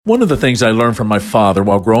One of the things I learned from my father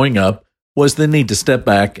while growing up was the need to step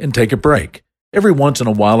back and take a break. Every once in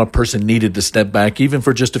a while, a person needed to step back even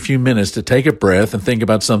for just a few minutes to take a breath and think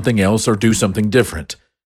about something else or do something different.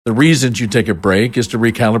 The reasons you take a break is to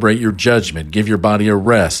recalibrate your judgment, give your body a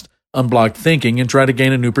rest, unblock thinking, and try to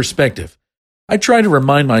gain a new perspective. I try to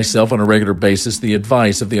remind myself on a regular basis the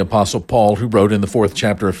advice of the Apostle Paul, who wrote in the 4th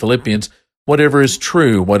chapter of Philippians, "Whatever is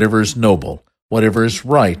true, whatever is noble, whatever is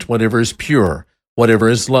right, whatever is pure, whatever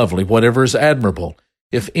is lovely, whatever is admirable,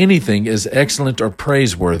 if anything is excellent or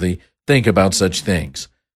praiseworthy, think about such things."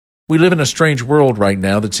 We live in a strange world right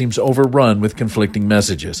now that seems overrun with conflicting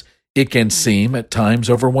messages. It can seem at times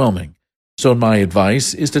overwhelming. So my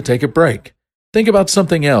advice is to take a break. Think about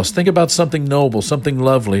something else. Think about something noble, something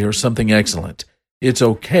lovely, or something excellent. It's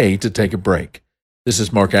okay to take a break. This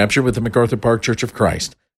is Mark Absher with the MacArthur Park Church of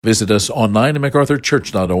Christ. Visit us online at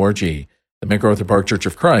macarthurchurch.org. The MacArthur Park Church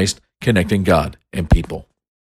of Christ, connecting God and people.